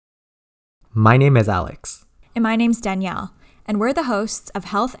My name is Alex. And my name's Danielle, and we're the hosts of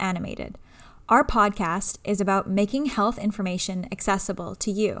Health Animated. Our podcast is about making health information accessible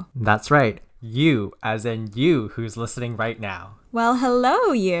to you. That's right. You, as in you who's listening right now. Well,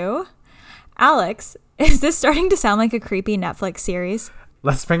 hello, you. Alex, is this starting to sound like a creepy Netflix series?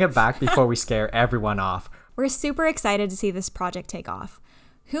 Let's bring it back before we scare everyone off. We're super excited to see this project take off.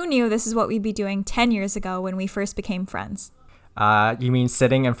 Who knew this is what we'd be doing 10 years ago when we first became friends? You mean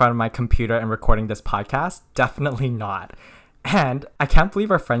sitting in front of my computer and recording this podcast? Definitely not. And I can't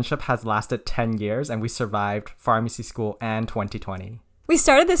believe our friendship has lasted 10 years and we survived pharmacy school and 2020. We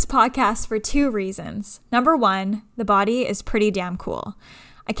started this podcast for two reasons. Number one, the body is pretty damn cool.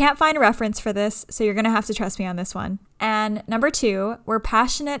 I can't find a reference for this, so you're going to have to trust me on this one. And number two, we're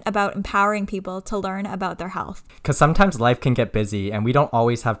passionate about empowering people to learn about their health. Because sometimes life can get busy and we don't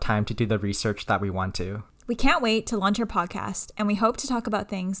always have time to do the research that we want to. We can't wait to launch our podcast, and we hope to talk about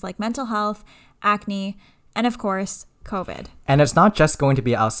things like mental health, acne, and of course, COVID. And it's not just going to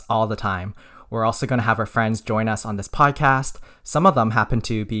be us all the time. We're also going to have our friends join us on this podcast. Some of them happen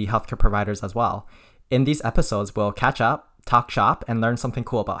to be healthcare providers as well. In these episodes, we'll catch up, talk shop, and learn something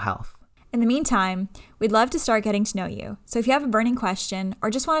cool about health. In the meantime, we'd love to start getting to know you. So if you have a burning question or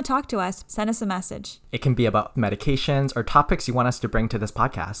just want to talk to us, send us a message. It can be about medications or topics you want us to bring to this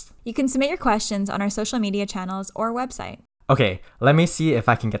podcast. You can submit your questions on our social media channels or website. Okay, let me see if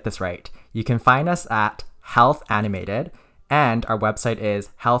I can get this right. You can find us at Health Animated, and our website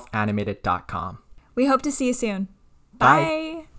is healthanimated.com. We hope to see you soon. Bye. Bye.